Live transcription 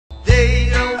They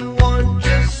don't want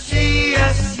to see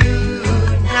us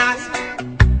unite.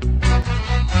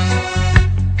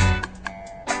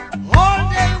 All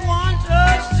they want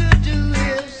us to do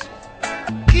is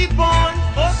keep on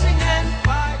fussing and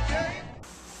fighting.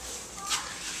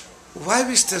 Why are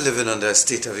we still living under a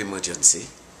state of emergency?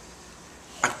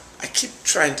 I keep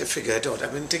trying to figure it out.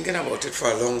 I've been thinking about it for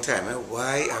a long time.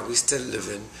 Why are we still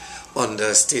living under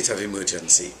a state of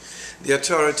emergency? The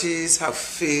authorities have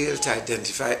failed to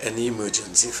identify any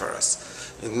emergency for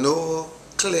us. No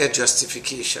clear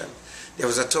justification. There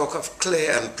was a talk of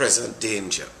clear and present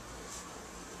danger.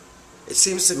 It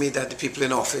seems to me that the people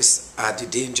in office are the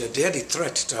danger. They are the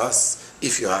threat to us,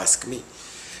 if you ask me.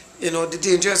 You know, the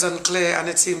danger is unclear, and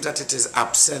it seems that it is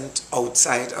absent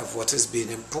outside of what is being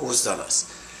imposed on us.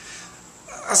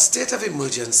 A state of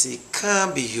emergency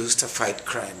can't be used to fight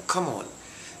crime. Come on.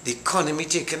 The economy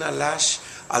taking a lash,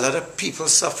 a lot of people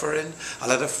suffering, a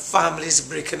lot of families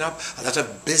breaking up, a lot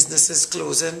of businesses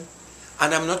closing.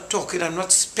 And I'm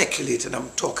not speculating,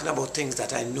 I'm talking about things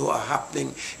that I know are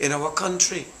happening in our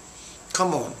country.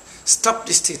 Come on, stop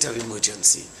the state of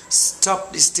emergency.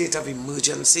 Stop the state of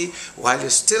emergency while you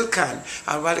still can,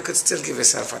 and while you could still give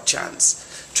yourself a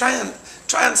chance. Try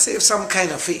and save some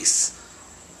kind of face.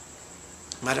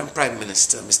 Madam Prime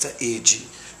Minister, Mr. AG,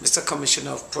 Mr.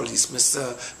 Commissioner of Police,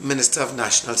 Mr. Minister of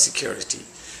National Security,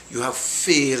 you have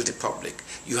failed the public.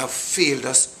 You have failed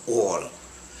us all.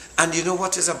 And you know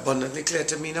what is abundantly clear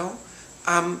to me now?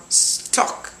 I'm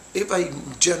stuck. If a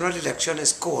general election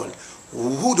is called,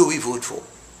 who do we vote for?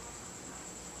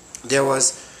 There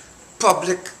was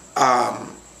public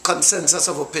consensus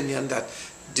of opinion that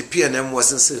the PNM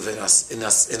wasn't serving us in a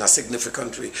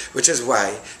significant way, which is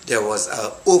why there was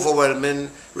an overwhelming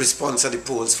response at the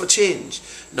polls for change.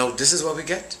 Now, this is what we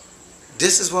get.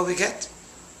 This is what we get.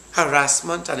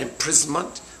 Harassment and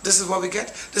imprisonment. This is what we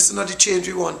get. This is not the change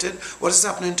we wanted. What is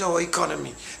happening to our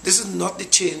economy? This is not the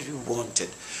change we wanted.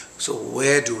 So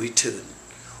where do we turn?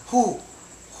 Who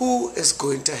is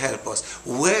going to help us?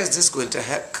 Where is this going to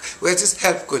help? Where is this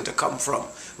help going to come from?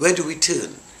 Where do we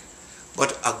turn?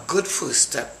 But a good first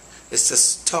step is to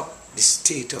stop the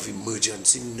state of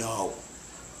emergency now.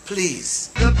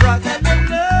 Please. The brotherly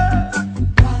love,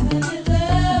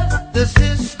 the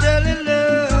sister.